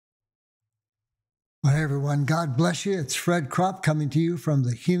Well, hey everyone, God bless you. It's Fred Kropp coming to you from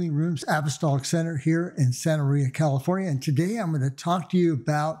the Healing Rooms Apostolic Center here in Santa Maria, California. And today I'm going to talk to you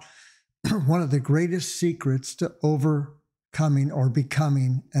about one of the greatest secrets to overcoming or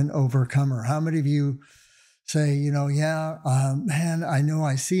becoming an overcomer. How many of you say, man, I know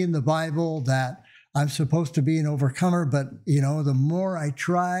I see in the Bible that I'm supposed to be an overcomer, but, the more I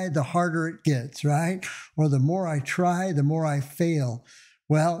try, the harder it gets, right? Or the more I try, the more I fail.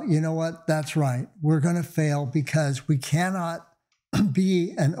 Well, you know what? That's right. We're going to fail because we cannot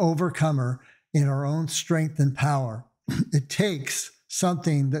be an overcomer in our own strength and power. It takes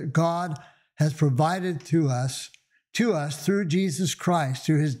something that God has provided to us through Jesus Christ,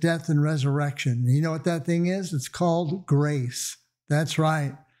 through his death and resurrection. And you know what that thing is? It's called grace. That's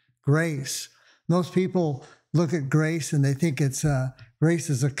right. Grace. Most people look at grace and they think grace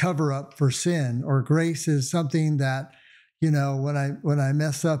is a cover-up for sin, or grace is something that, when I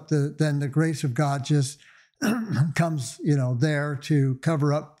mess up, then the grace of God just comes, there to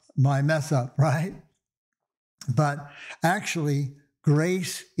cover up my mess up, right? But actually,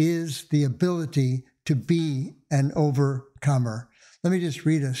 grace is the ability to be an overcomer. Let me just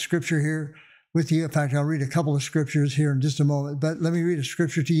read a scripture here with you. In fact, I'll read a couple of scriptures here in just a moment, but let me read a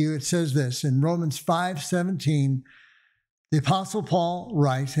scripture to you. It says this in Romans 5:17. The Apostle Paul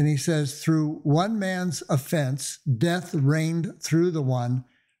writes, and he says, through one man's offense, death reigned through the one.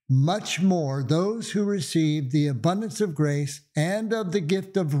 Much more, those who receive the abundance of grace and of the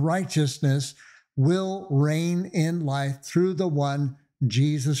gift of righteousness will reign in life through the one,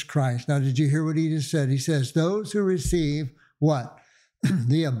 Jesus Christ. Now, did you hear what he just said? He says, those who receive what?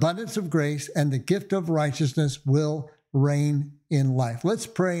 The abundance of grace and the gift of righteousness will reign in life. Let's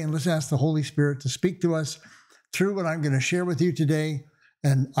pray and let's ask the Holy Spirit to speak to us through what I'm going to share with you today.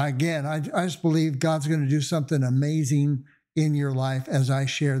 And again, I just believe God's going to do something amazing in your life as I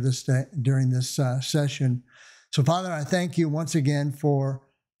share this during this session. So, Father, I thank you once again for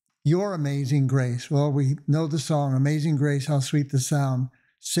your amazing grace. Well, we know the song, Amazing Grace, How Sweet the Sound,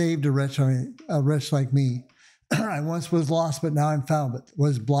 saved a wretch like me. I once was lost, but now I'm found, but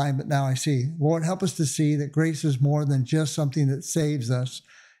was blind, but now I see. Lord, help us to see that grace is more than just something that saves us.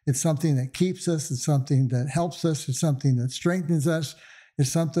 It's something that keeps us. It's something that helps us. It's something that strengthens us.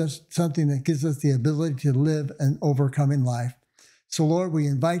 It's something that gives us the ability to live an overcoming life. So, Lord, we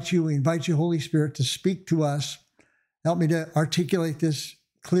invite you, Holy Spirit, to speak to us. Help me to articulate this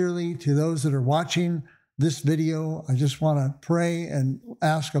clearly to those that are watching this video. I just want to pray and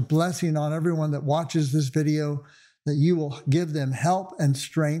ask a blessing on everyone that watches this video, that you will give them help and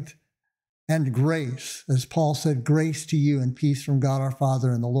strength and grace. As Paul said, grace to you and peace from God our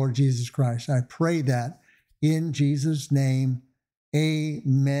Father and the Lord Jesus Christ. I pray that in Jesus' name,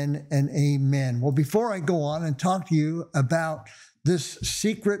 amen and amen. Well, before I go on and talk to you about this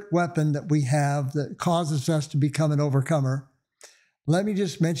secret weapon that we have that causes us to become an overcomer, let me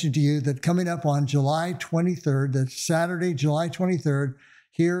just mention to you that coming up on July 23rd, that's Saturday, July 23rd,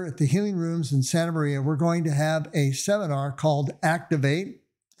 here at the Healing Rooms in Santa Maria, we're going to have a seminar called Activate.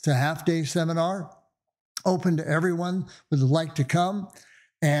 It's a half-day seminar open to everyone who would like to come.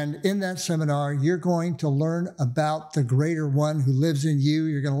 And in that seminar, you're going to learn about the greater one who lives in you.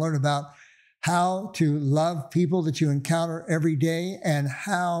 You're going to learn about how to love people that you encounter every day and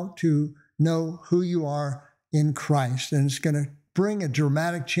how to know who you are in Christ. And it's going to bring a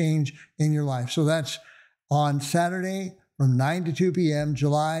dramatic change in your life. So that's on Saturday from 9 to 2 p.m.,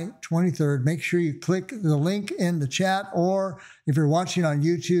 July 23rd. Make sure you click the link in the chat, or if you're watching on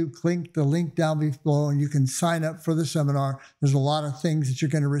YouTube, click the link down below and you can sign up for the seminar. There's a lot of things that you're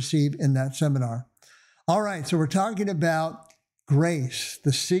going to receive in that seminar. All right, so we're talking about grace,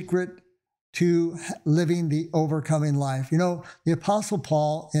 the secret to living the overcoming life. The Apostle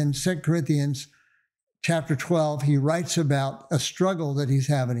Paul in 2 Corinthians chapter 12, he writes about a struggle that he's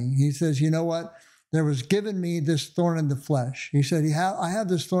having. He says, you know what? There was given me this thorn in the flesh. He said, I have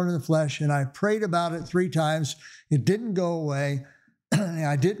this thorn in the flesh, and I prayed about it 3 times. It didn't go away.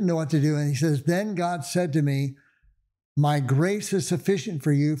 I didn't know what to do. And he says, then God said to me, my grace is sufficient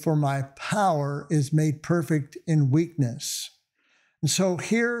for you, for my power is made perfect in weakness. And so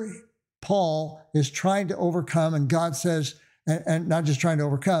here Paul is trying to overcome, and God says, and not just trying to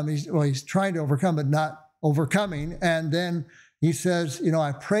overcome, he's trying to overcome, but not overcoming. And then he says,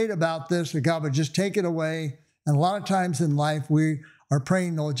 I prayed about this, that God would just take it away. And a lot of times in life, we are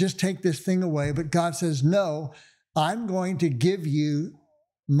praying, no, just take this thing away. But God says, no, I'm going to give you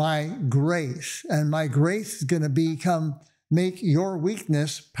my grace. And my grace is going to make your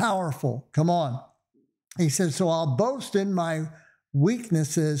weakness powerful. Come on. He says, so I'll boast in my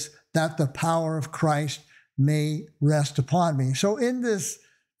weaknesses that the power of Christ may rest upon me. So in this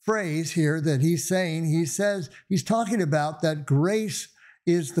phrase here that he's saying. He's talking about that grace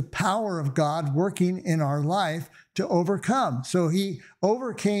is the power of God working in our life to overcome. So he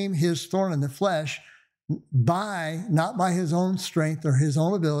overcame his thorn in the flesh not by his own strength or his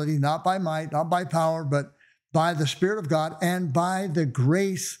own ability, not by might, not by power, but by the Spirit of God and by the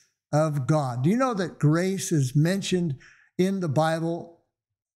grace of God. Do you know that grace is mentioned in the Bible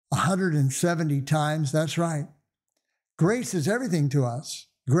 170 times? That's right. Grace is everything to us.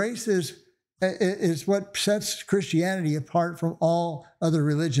 Grace is what sets Christianity apart from all other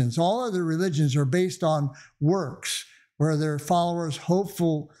religions. All other religions are based on works, where their followers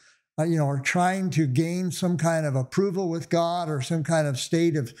hopeful, are trying to gain some kind of approval with God or some kind of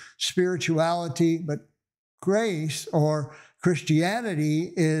state of spirituality. But grace or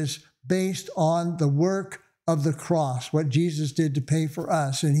Christianity is based on the work of the cross, what Jesus did to pay for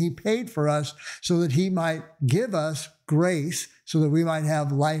us. And he paid for us so that he might give us grace so that we might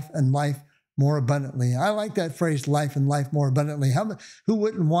have life and life more abundantly. I like that phrase, life and life more abundantly. Who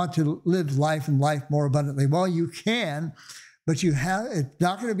wouldn't want to live life and life more abundantly? Well, you can, but it's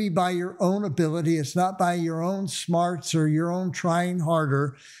not going to be by your own ability. It's not by your own smarts or your own trying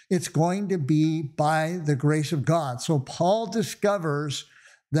harder. It's going to be by the grace of God. So Paul discovers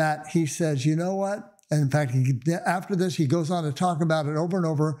that he says, you know what? And in fact, after this, he goes on to talk about it over and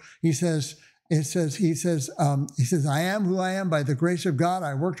over. He says, I am who I am by the grace of God.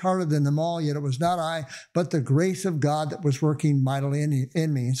 I worked harder than them all, yet it was not I, but the grace of God that was working mightily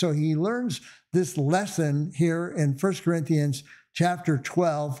in me. And so he learns this lesson here in 1 Corinthians chapter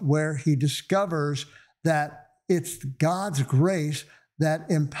 12, where he discovers that it's God's grace that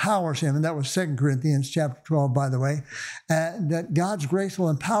empowers him. And that was 2 Corinthians chapter 12, by the way, that God's grace will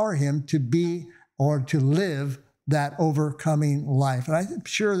empower him to be or to live that overcoming life. And I'm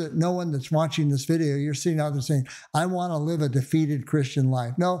sure that no one that's watching this video, you're sitting out there saying, I want to live a defeated Christian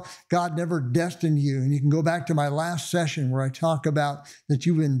life. No, God never destined you. And you can go back to my last session where I talk about that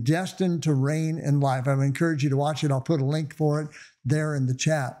you've been destined to reign in life. I would encourage you to watch it. I'll put a link for it there in the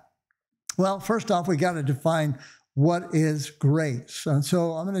chat. Well, first off, we got to define what is grace. And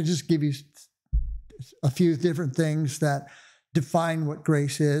so I'm going to just give you a few different things that define what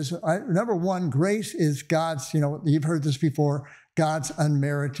grace is. Number one, grace is God's, you've heard this before, God's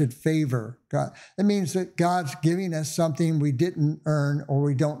unmerited favor. It means that God's giving us something we didn't earn or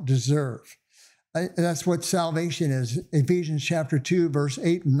we don't deserve. That's what salvation is. Ephesians chapter 2, verse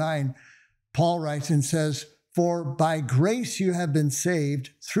 8 and 9, Paul writes and says, for by grace you have been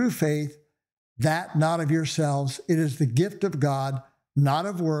saved through faith, that not of yourselves. It is the gift of God, not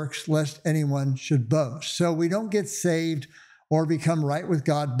of works, lest anyone should boast. So we don't get saved or become right with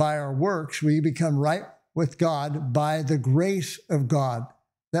God by our works. We become right with God by the grace of God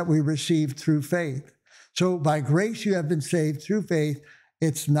that we received through faith. So by grace you have been saved through faith.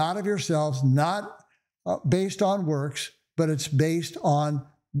 It's not of yourselves, not based on works, but it's based on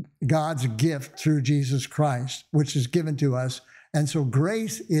God's gift through Jesus Christ, which is given to us. And so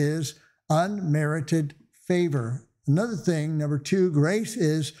grace is unmerited favor. Another thing, number two, grace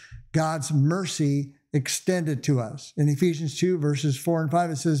is God's mercy extended to us. In Ephesians 2, verses 4 and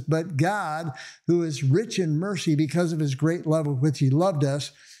 5, it says, but God, who is rich in mercy because of his great love with which he loved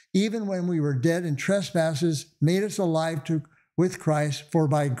us, even when we were dead in trespasses, made us alive with Christ, for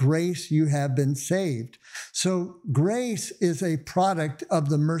by grace you have been saved. So grace is a product of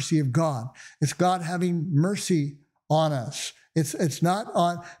the mercy of God. It's God having mercy on us. It's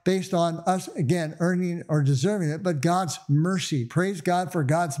not based on us, again, earning or deserving it, but God's mercy. Praise God for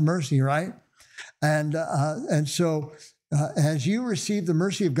God's mercy, right? And so as you receive the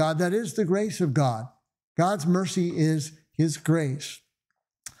mercy of God, that is the grace of God. God's mercy is his grace.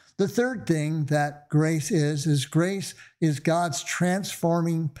 The third thing that grace is God's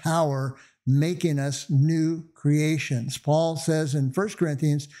transforming power, making us new creations. Paul says in 1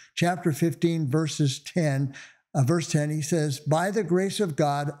 Corinthians chapter 15, verse 10, he says, by the grace of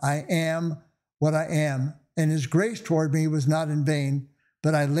God, I am what I am, and his grace toward me was not in vain.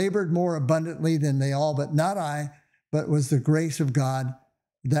 But I labored more abundantly than they all, but not I, but was the grace of God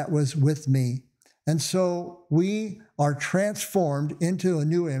that was with me. And so we are transformed into a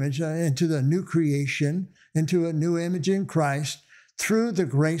new image, into the new creation, into a new image in Christ through the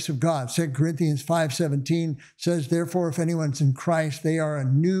grace of God. 2 Corinthians 5:17 says, therefore, if anyone's in Christ, they are a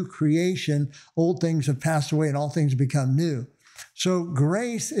new creation. Old things have passed away and all things have become new. So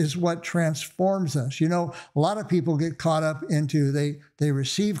grace is what transforms us. A lot of people get caught up into, they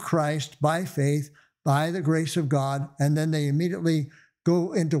receive Christ by faith, by the grace of God, and then they immediately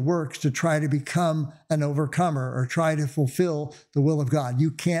go into works to try to become an overcomer or try to fulfill the will of God.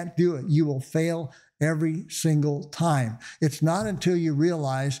 You can't do it. You will fail every single time. It's not until you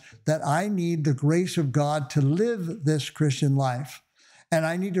realize that I need the grace of God to live this Christian life. And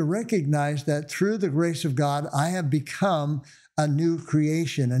I need to recognize that through the grace of God, I have become a new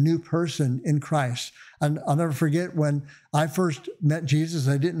creation, a new person in Christ. And I'll never forget when I first met Jesus,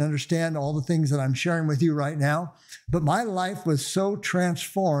 I didn't understand all the things that I'm sharing with you right now, but my life was so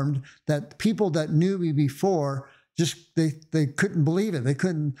transformed that people that knew me before just, they couldn't believe it. They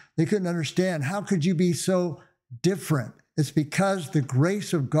couldn't understand. How could you be so different? It's because the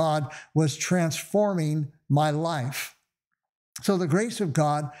grace of God was transforming my life. So the grace of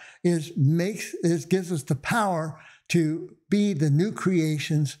God gives us the power to be the new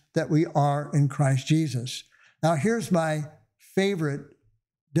creations that we are in Christ Jesus. Now, here's my favorite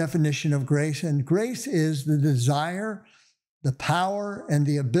definition of grace, and grace is the desire, the power, and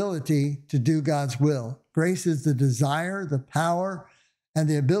the ability to do God's will. Grace is the desire, the power, and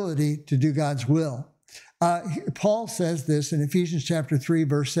the ability to do God's will. Paul says this in Ephesians chapter 3,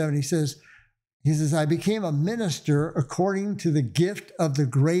 verse 7. He says, I became a minister according to the gift of the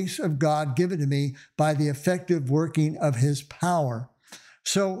grace of God given to me by the effective working of his power.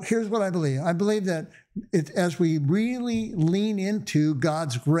 So here's what I believe. I believe that as we really lean into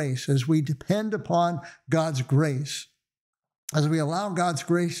God's grace, as we depend upon God's grace, as we allow God's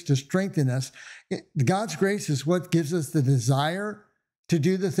grace to strengthen us, God's grace is what gives us the desire to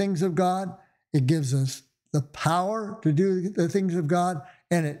do the things of God. It gives us the power to do the things of God,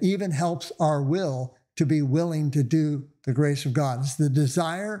 and it even helps our will to be willing to do the grace of God. It's the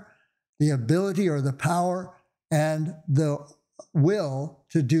desire, the ability, or the power, and the will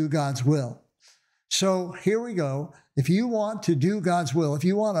to do God's will. So here we go. If you want to do God's will, if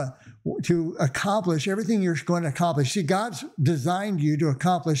you want to accomplish everything you're going to accomplish, see, God's designed you to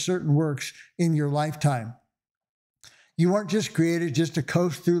accomplish certain works in your lifetime. You weren't just created just to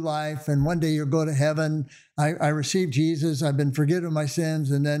coast through life and one day you'll go to heaven. I received Jesus. I've been forgiven of my sins.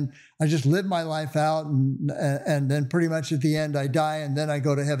 And then I just live my life out. And then pretty much at the end, I die and then I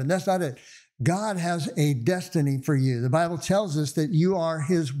go to heaven. That's not it. God has a destiny for you. The Bible tells us that you are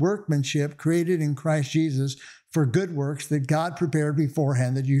his workmanship created in Christ Jesus for good works that God prepared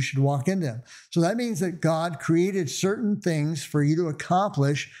beforehand that you should walk in them. So that means that God created certain things for you to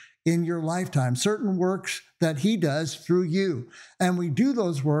accomplish in your lifetime, certain works that he does through you. And we do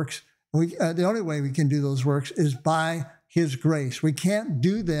those works. The only way we can do those works is by his grace. We can't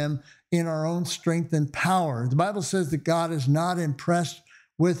do them in our own strength and power. The Bible says that God is not impressed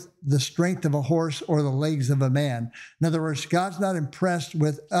with the strength of a horse or the legs of a man. In other words, God's not impressed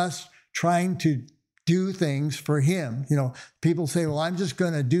with us trying to do things for him. You know, people say, well, I'm just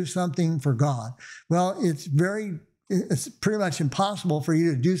going to do something for God. Well, it's pretty much impossible for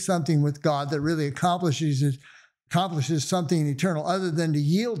you to do something with God that really accomplishes something eternal other than to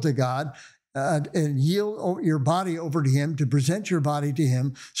yield to God and yield your body over to him, to present your body to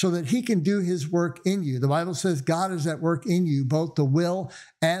him so that he can do his work in you. The Bible says God is at work in you, both to will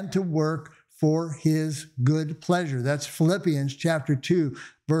and to work for his good pleasure. That's Philippians chapter 2,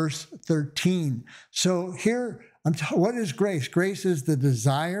 verse 13. So here, what is grace? Grace is the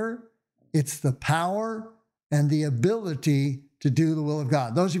desire, it's the power, and the ability to do the will of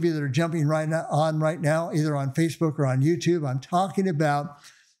God. Those of you that are jumping right now, either on Facebook or on YouTube, I'm talking about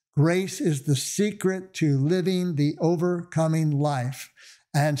grace is the secret to living the overcoming life.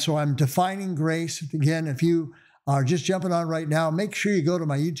 And so I'm defining grace. Again, if you are just jumping on right now, make sure you go to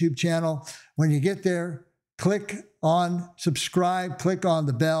my YouTube channel. When you get there, click on subscribe, click on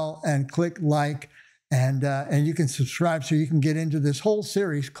the bell, and click like. And you can subscribe so you can get into this whole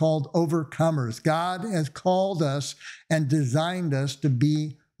series called Overcomers. God has called us and designed us to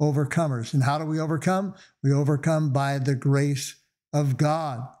be overcomers. And how do we overcome? We overcome by the grace of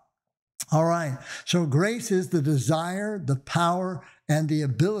God. All right. So grace is the desire, the power, and the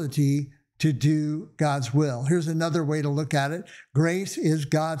ability to do God's will. Here's another way to look at it. Grace is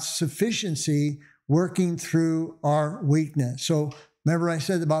God's sufficiency working through our weakness. So remember I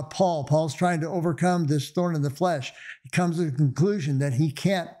said about Paul. Paul's trying to overcome this thorn in the flesh. He comes to the conclusion that he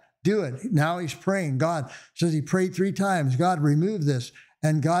can't do it. Now he's praying. God says he prayed 3 times. God, remove this.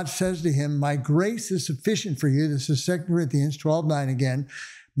 And God says to him, my grace is sufficient for you. This is 2 Corinthians 12:9 again.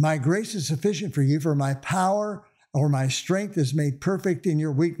 My grace is sufficient for you, for my power or my strength is made perfect in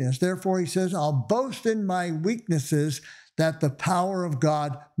your weakness. Therefore, he says, I'll boast in my weaknesses that the power of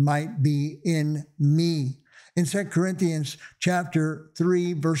God might be in me. In 2 Corinthians chapter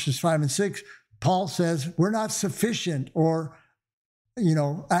 3, verses 5 and 6, Paul says we're not sufficient or,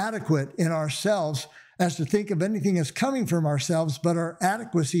 adequate in ourselves as to think of anything as coming from ourselves, but our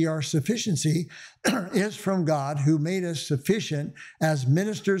adequacy, our sufficiency is from God, who made us sufficient as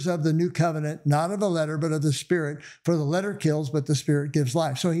ministers of the new covenant, not of a letter, but of the Spirit. For the letter kills, but the Spirit gives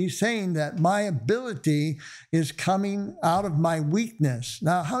life. So he's saying that my ability is coming out of my weakness.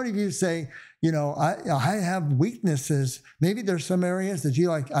 Now, how many of you say, I have weaknesses? Maybe there's some areas that you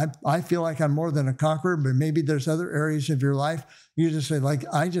like, I feel like I'm more than a conqueror, but maybe there's other areas of your life you just say, like,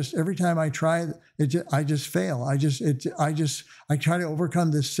 every time I try it, I just fail. I try to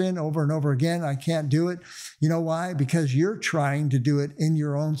overcome this sin over and over again. I can't do it. You know why? Because you're trying to do it in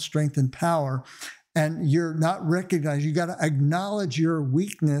your own strength and power, and you're not recognized. You got to acknowledge your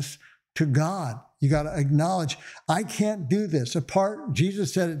weakness to God. You got to acknowledge, I can't do this.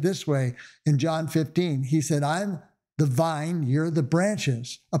 Jesus said it this way in John 15. He said, I'm the vine, you're the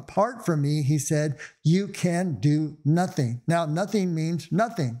branches. Apart from me, he said, you can do nothing. Now, nothing means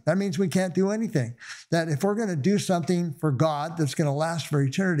nothing. That means we can't do anything. That if we're going to do something for God that's going to last for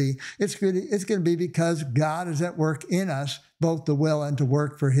eternity, it's going to be because God is at work in us, both to will and to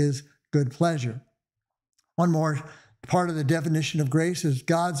work for his good pleasure. One more part of the definition of grace is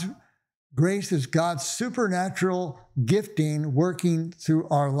grace is God's supernatural gifting working through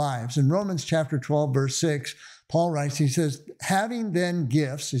our lives. In Romans chapter 12, verse 6, Paul writes, he says, having then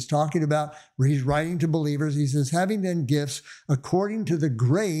gifts, he's talking about, he's writing to believers, he says, having then gifts according to the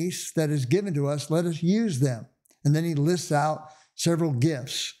grace that is given to us, let us use them. And then he lists out several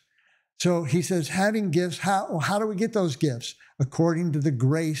gifts. So he says, having gifts, how do we get those gifts? According to the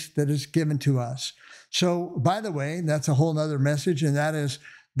grace that is given to us. So, by the way, that's a whole nother message, and that is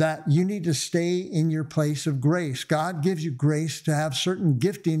that you need to stay in your place of grace. God gives you grace to have certain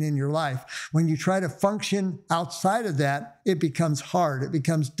gifting in your life. When you try to function outside of that, it becomes hard. It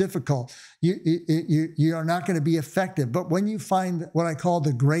becomes difficult. You are not going to be effective. But when you find what I call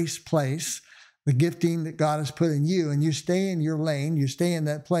the grace place, the gifting that God has put in you, and you stay in your lane, you stay in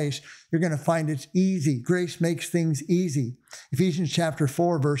that place, you're going to find it's easy. Grace makes things easy. Ephesians chapter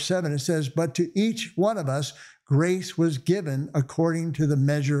 4, verse 7, it says, but to each one of us, grace was given according to the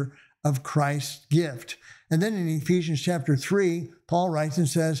measure of Christ's gift. And then in Ephesians chapter 3, Paul writes and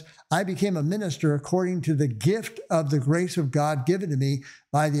says, I became a minister according to the gift of the grace of God given to me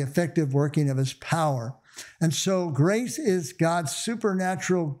by the effective working of his power. And so grace is God's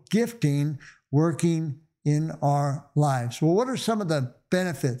supernatural gifting working in our lives. Well, what are some of the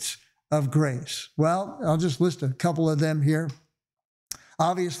benefits of grace? Well, I'll just list a couple of them here.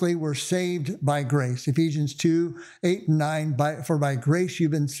 Obviously, we're saved by grace. Ephesians 2, 8 and 9, for by grace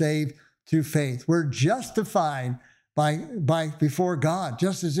you've been saved through faith. We're justified before God,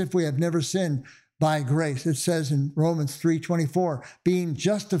 just as if we have never sinned, by grace. It says in Romans 3:24, being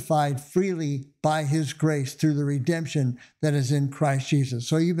justified freely by his grace through the redemption that is in Christ Jesus.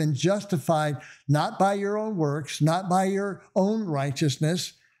 So you've been justified not by your own works, not by your own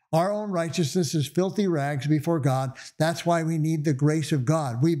righteousness. Our own righteousness is filthy rags before God. That's why we need the grace of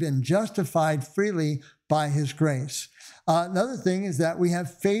God. We've been justified freely by his grace. Another thing is that we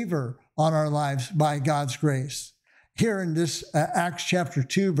have favor on our lives by God's grace. Here in this Acts chapter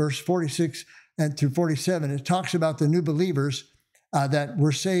 2, verse 46 and through 47, it talks about the new believers that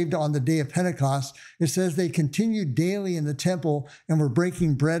were saved on the day of Pentecost. It says they continued daily in the temple and were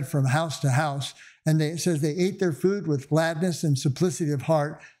breaking bread from house to house. And it says they ate their food with gladness and simplicity of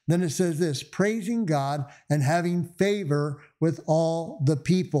heart. Then it says this, praising God and having favor with all the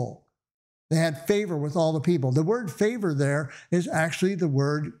people. They had favor with all the people. The word favor there is actually the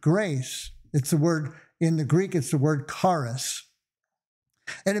word grace. It's the word, in the Greek, it's the word charis.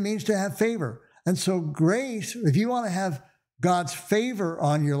 And it means to have favor. And so grace, if you want to have God's favor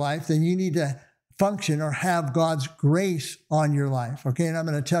on your life, then you need to function or have God's grace on your life. Okay, and I'm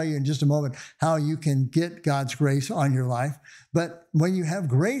going to tell you in just a moment how you can get God's grace on your life. But when you have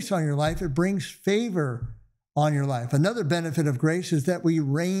grace on your life, it brings favor on your life. Another benefit of grace is that we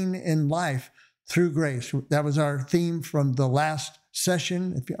reign in life through grace. That was our theme from the last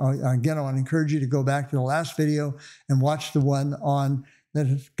session. Again, I want to encourage you to go back to the last video and watch the one on that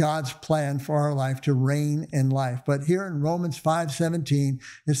is God's plan for our life to reign in life. But here in Romans 5:17,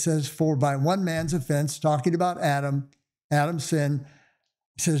 it says, for by one man's offense, talking about Adam's sin,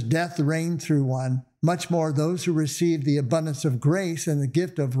 it says death reigned through one. Much more, those who receive the abundance of grace and the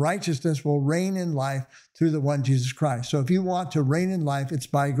gift of righteousness will reign in life through the one Jesus Christ. So if you want to reign in life, it's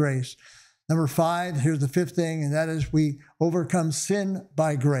by grace. Number 5, here's the 5th thing, and that is we overcome sin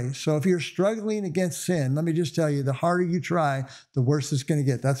by grace. So if you're struggling against sin, let me just tell you, the harder you try, the worse it's going to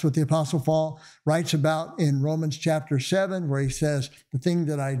get. That's what the Apostle Paul writes about in Romans chapter 7, where he says, the thing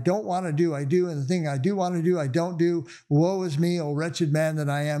that I don't want to do, I do, and the thing I do want to do, I don't do. Woe is me, O wretched man that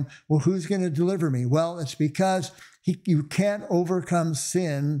I am. Well, who's going to deliver me? Well, it's because you can't overcome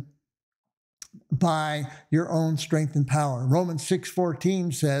sin by your own strength and power. Romans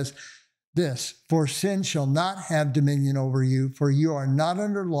 6:14 says this, for sin shall not have dominion over you, for you are not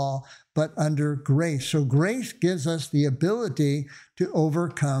under law, but under grace. So grace gives us the ability to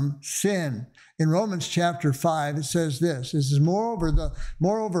overcome sin. In Romans chapter 5, it says this is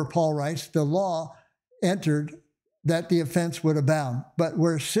moreover, Paul writes, the law entered that the offense would abound. But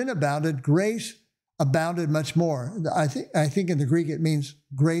where sin abounded, grace abounded much more. I think in the Greek it means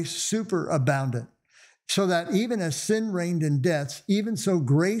grace superabounded. So that even as sin reigned in death, even so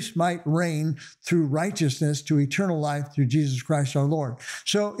grace might reign through righteousness to eternal life through Jesus Christ our Lord.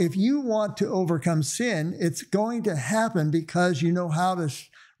 So if you want to overcome sin, it's going to happen because you know how to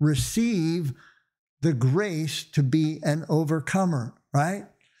receive the grace to be an overcomer, right?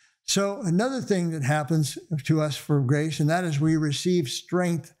 So another thing that happens to us for grace, and that is we receive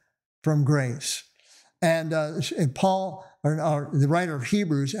strength from grace. And Paul, or the writer of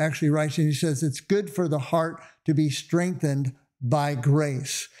Hebrews, actually writes, and he says, it's good for the heart to be strengthened by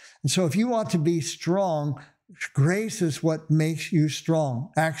grace. And so if you want to be strong, grace is what makes you strong.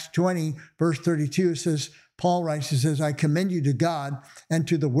 Acts 20, verse 32 says, Paul writes, he says, I commend you to God and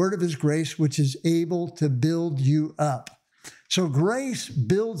to the word of his grace, which is able to build you up. So grace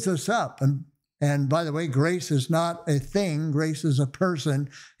builds us up. And by the way, grace is not a thing. Grace is a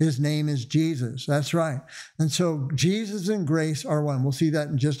person. His name is Jesus. That's right. And so Jesus and grace are one. We'll see that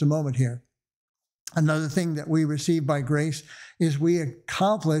in just a moment here. Another thing that we receive by grace is we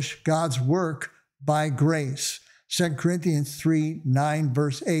accomplish God's work by grace. 2 Corinthians 3:9,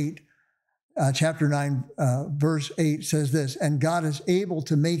 verse 8, chapter 9, verse 8 says this, and God is able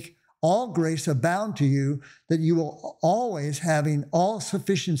to make all grace abound to you, that you will always, having all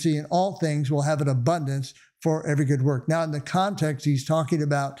sufficiency in all things, will have an abundance for every good work. Now, in the context, he's talking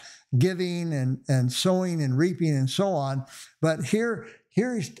about giving and sowing and reaping and so on. But here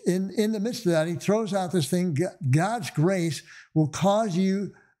he's in the midst of that, he throws out this thing, God's grace will cause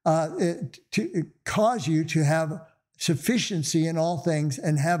you to have sufficiency in all things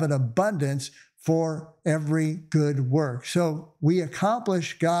and have an abundance for every good work. So we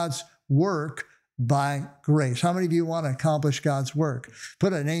accomplish God's work by grace. How many of you want to accomplish God's work?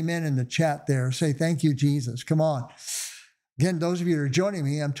 Put an amen in the chat there. Say, thank you, Jesus. Come on. Again, those of you that are joining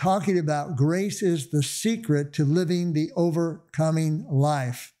me, I'm talking about grace is the secret to living the overcoming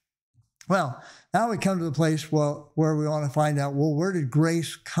life. Well, now we come to the place where we want to find out, well, where did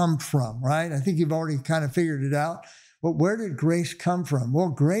grace come from, right? I think you've already kind of figured it out. But where did grace come from? Well,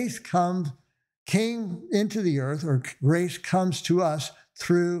 grace came into the earth, or grace comes to us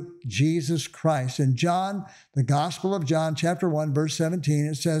through Jesus Christ. In John, the Gospel of John, chapter 1, verse 17,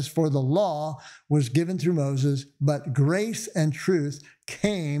 it says, for the law was given through Moses, but grace and truth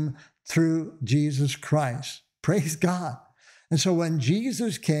came through Jesus Christ. Praise God. And so when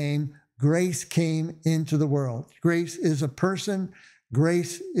Jesus came, grace came into the world. Grace is a person.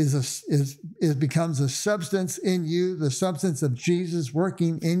 Grace becomes a substance in you, the substance of Jesus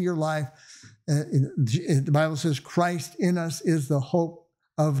working in your life. The Bible says Christ in us is the hope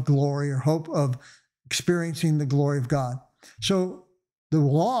of glory, or hope of experiencing the glory of God. So the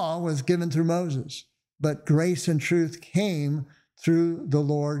law was given through Moses, but grace and truth came through the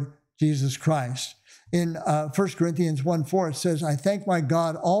Lord Jesus Christ. In 1 Corinthians 1:4, it says, I thank my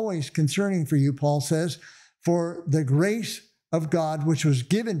God always concerning for you, Paul says, for the grace of God which was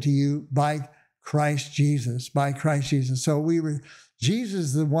given to you by Christ Jesus, by Christ Jesus. So Jesus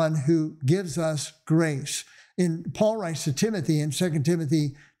is the one who gives us grace. Paul writes to Timothy in 2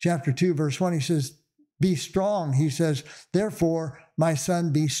 Timothy chapter 2, verse 1, he says, be strong. He says, therefore, my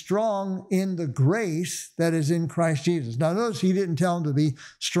son, be strong in the grace that is in Christ Jesus. Now, notice he didn't tell him to be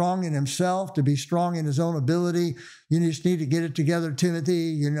strong in himself, to be strong in his own ability. You just need to get it together,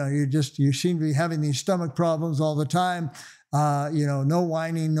 Timothy. You seem to be having these stomach problems all the time. No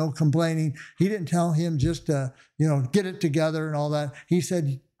whining, no complaining. He didn't tell him just to, get it together and all that. He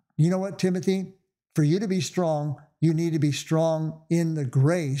said, you know what, Timothy? For you to be strong, you need to be strong in the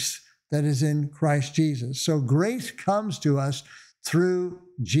grace that is in Christ Jesus. So grace comes to us through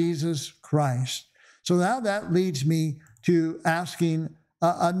Jesus Christ. So now that leads me to asking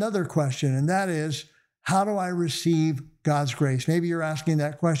another question, and that is, how do I receive God's grace? Maybe you're asking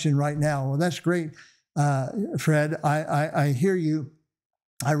that question right now. Well, that's great, Fred. I hear you.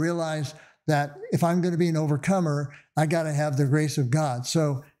 I realize that if I'm going to be an overcomer, I got to have the grace of God.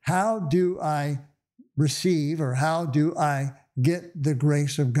 So how do I receive, or how do I get the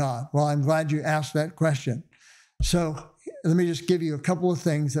grace of God? Well, I'm glad you asked that question. So let me just give you a couple of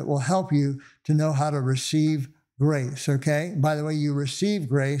things that will help you to know how to receive grace, okay? By the way, you receive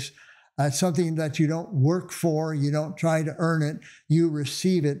grace. It's something that you don't work for. You don't try to earn it. You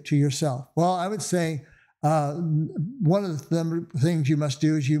receive it to yourself. Well, I would say one of the things you must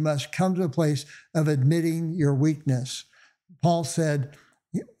do is you must come to a place of admitting your weakness. Paul said,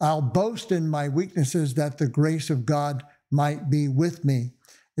 I'll boast in my weaknesses that the grace of God might be with me.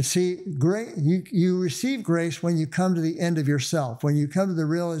 And see, you receive grace when you come to the end of yourself, when you come to the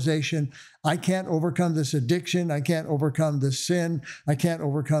realization, I can't overcome this addiction, I can't overcome this sin, I can't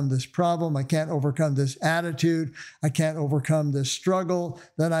overcome this problem, I can't overcome this attitude, I can't overcome this struggle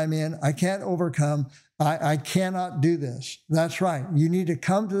that I'm in, I can't overcome, I cannot do this. That's right. You need to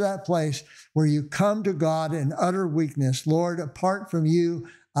come to that place where you come to God in utter weakness. Lord, apart from you,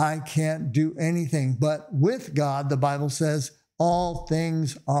 I can't do anything. But with God, the Bible says, all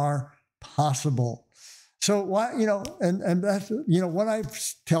things are possible. So why, and that's, what I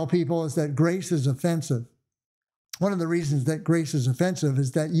tell people is that grace is offensive. One of the reasons that grace is offensive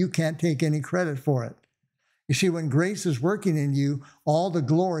is that you can't take any credit for it. You see, when grace is working in you, all the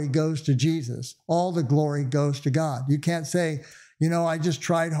glory goes to Jesus. All the glory goes to God. You can't say, I just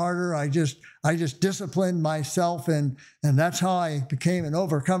tried harder. I just disciplined myself, and that's how I became an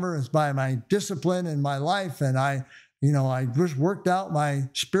overcomer, is by my discipline in my life. And I just worked out my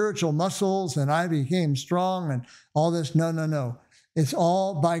spiritual muscles and I became strong and all this. No. It's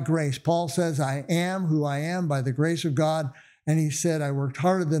all by grace. Paul says, I am who I am by the grace of God. And he said, I worked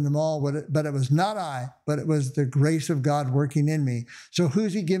harder than them all, but it was not I, but it was the grace of God working in me. So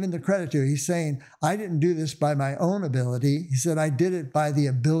who's he giving the credit to? He's saying, I didn't do this by my own ability. He said, I did it by the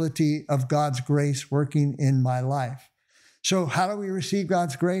ability of God's grace working in my life. So how do we receive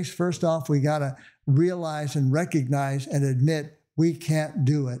God's grace? First off, we got to realize and recognize and admit we can't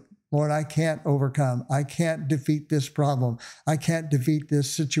do it. Lord, I can't overcome. I can't defeat this problem. I can't defeat this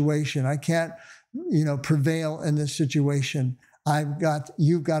situation. I can't, prevail in this situation.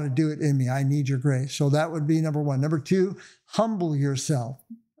 You've got to do it in me. I need your grace. So that would be number one. Number two, humble yourself.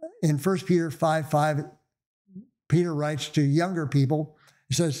 In 1 Peter 5:5, Peter writes to younger people,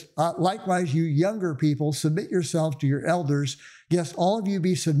 he says, likewise, you younger people, submit yourselves to your elders. Yes, all of you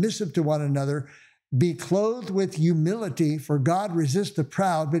be submissive to one another. Be clothed with humility, for God resists the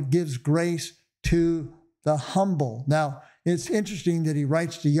proud, but gives grace to the humble. Now, it's interesting that he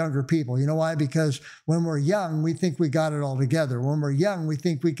writes to younger people. You know why? Because when we're young, we think we got it all together. When we're young, we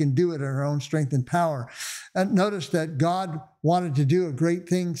think we can do it in our own strength and power. And notice that God wanted to do a great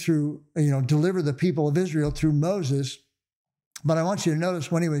thing through, deliver the people of Israel through Moses. But I want you to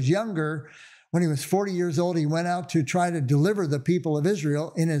notice when he was younger, when he was 40 years old, he went out to try to deliver the people of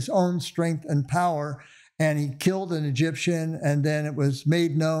Israel in his own strength and power. And he killed an Egyptian, and then it was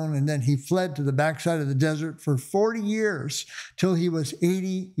made known, and then he fled to the backside of the desert for 40 years till he was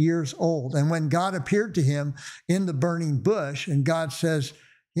 80 years old. And when God appeared to him in the burning bush, and God says,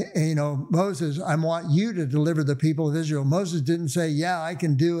 Moses, I want you to deliver the people of Israel. Moses didn't say, yeah, I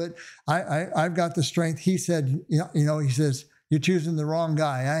can do it. I've got the strength. He said, he says, you're choosing the wrong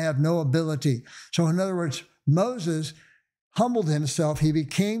guy. I have no ability. So in other words, Moses humbled himself. He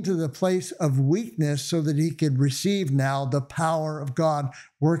became to the place of weakness so that he could receive now the power of God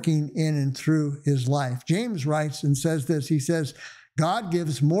working in and through his life. James writes and says this. He says, God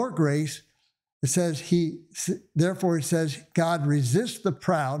gives more grace. It says therefore he says, God resists the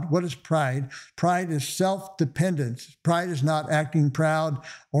proud. What is pride? Pride is self-dependence. Pride is not acting proud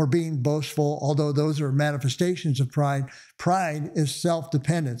or being boastful, although those are manifestations of pride. Pride is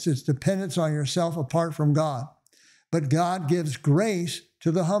self-dependence. It's dependence on yourself apart from God. But God gives grace to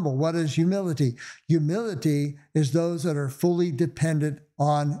the humble. What is humility? Humility is those that are fully dependent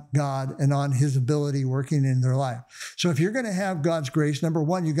on God and on his ability working in their life. So if you're going to have God's grace, number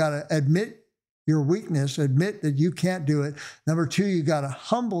one, you got to admit your weakness, admit that you can't do it. Number two, you got to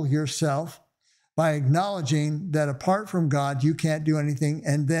humble yourself by acknowledging that apart from God, you can't do anything.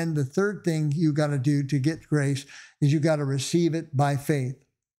 And then the third thing you got to do to get grace is you got to receive it by faith.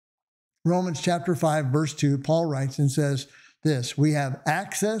 Romans chapter 5, verse 2, Paul writes and says this, we have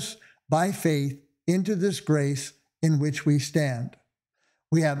access by faith into this grace in which we stand.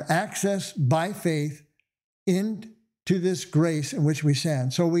 We have access by faith into this grace in which we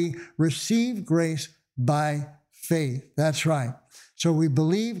stand. So we receive grace by faith. That's right. So we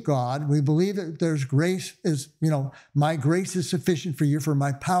believe God. We believe that there's grace is, my grace is sufficient for you, for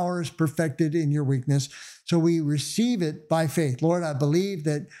my power is perfected in your weakness. So we receive it by faith. Lord, I believe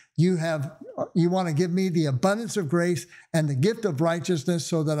that you want to give me the abundance of grace and the gift of righteousness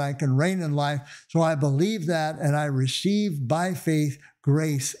so that I can reign in life. So I believe that, and I receive by faith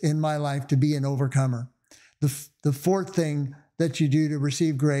grace in my life to be an overcomer. The fourth thing that you do to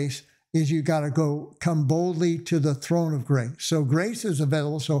receive grace is you got to come boldly to the throne of grace. So grace is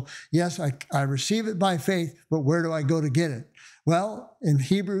available. So yes, I receive it by faith, but where do I go to get it? Well, in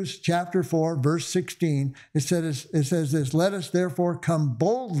Hebrews chapter 4, verse 16, it says this, let us therefore come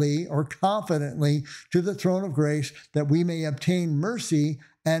boldly or confidently to the throne of grace that we may obtain mercy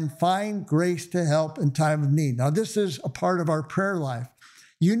and find grace to help in time of need. Now, this is a part of our prayer life.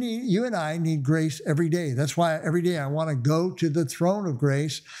 You and I need grace every day. That's why every day I want to go to the throne of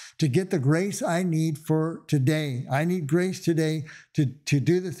grace to get the grace I need for today. I need grace today to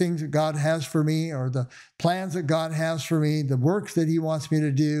do the things that God has for me, or the plans that God has for me, the works that he wants me to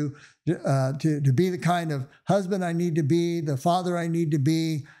do, to be the kind of husband I need to be, the father I need to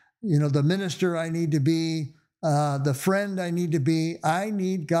be, the minister I need to be, the friend I need to be. I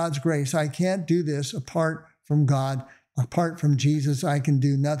need God's grace. I can't do this apart from God. Apart from Jesus, I can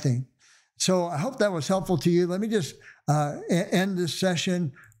do nothing. So I hope that was helpful to you. Let me just end this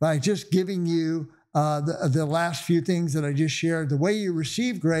session by just giving you the last few things that I just shared. The way you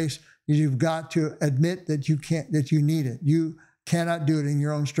receive grace is you've got to admit that you need it. You cannot do it in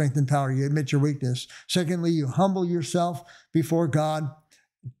your own strength and power. You admit your weakness. Secondly, you humble yourself before God,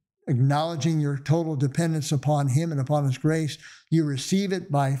 acknowledging your total dependence upon him and upon his grace. You receive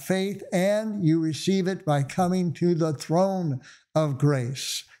it by faith, and you receive it by coming to the throne of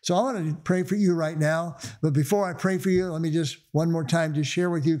grace. So I want to pray for you right now. But before I pray for you, let me just one more time just share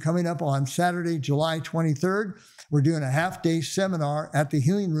with you, coming up on Saturday, July 23rd, we're doing a half-day seminar at the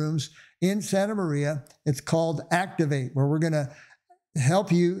Healing Rooms in Santa Maria. It's called Activate, where we're going to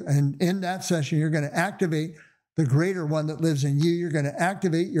help you. And in that session, you're going to activate the greater one that lives in you. You're going to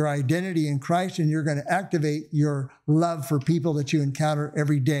activate your identity in Christ, and you're going to activate your love for people that you encounter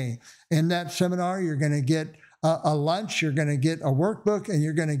every day. In that seminar, you're going to get a lunch, you're going to get a workbook, and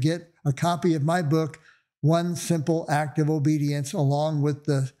you're going to get a copy of my book, One Simple Act of Obedience, along with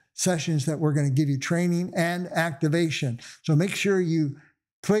the sessions that we're going to give you training and activation. So make sure you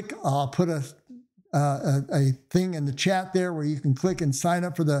click. I'll put a thing in the chat there where you can click and sign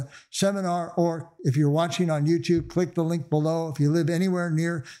up for the seminar, or if you're watching on YouTube, click the link below. If you live anywhere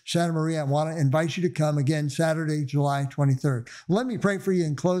near Santa Maria, I want to invite you to come again Saturday, July 23rd. Let me pray for you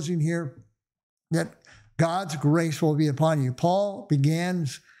in closing here, that God's grace will be upon you. Paul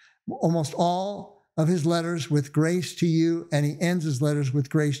begins almost all of his letters with grace to you, and he ends his letters with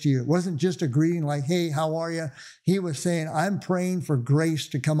grace to you. It wasn't just a greeting like, hey, how are you? He was saying, I'm praying for grace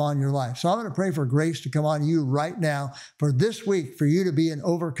to come on your life. So I'm going to pray for grace to come on you right now for this week, for you to be an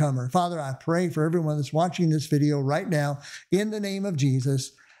overcomer. Father, I pray for everyone that's watching this video right now in the name of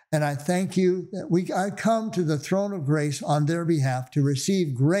Jesus. And I thank you that I come to the throne of grace on their behalf to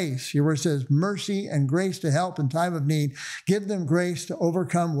receive grace. Your word says mercy and grace to help in time of need. Give them grace to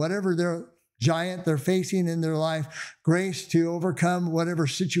overcome whatever their giant they're facing in their life, grace to overcome whatever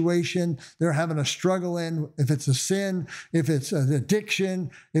situation they're having a struggle in, if it's a sin, if it's an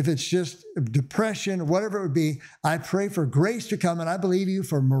addiction, if it's just depression, whatever it would be. I pray for grace to come, and I believe you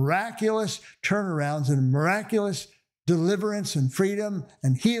for miraculous turnarounds and miraculous deliverance and freedom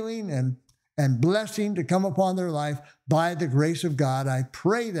and healing and blessing to come upon their life by the grace of God. I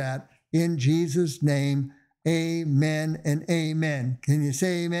pray that in Jesus' name, amen and amen. Can you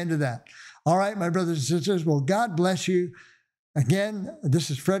say amen to that? All right, my brothers and sisters, well, God bless you. Again,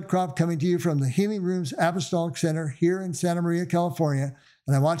 this is Fred Kropp coming to you from the Healing Rooms Apostolic Center here in Santa Maria, California.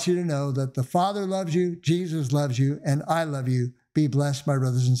 And I want you to know that the Father loves you, Jesus loves you, and I love you. Be blessed, my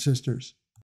brothers and sisters.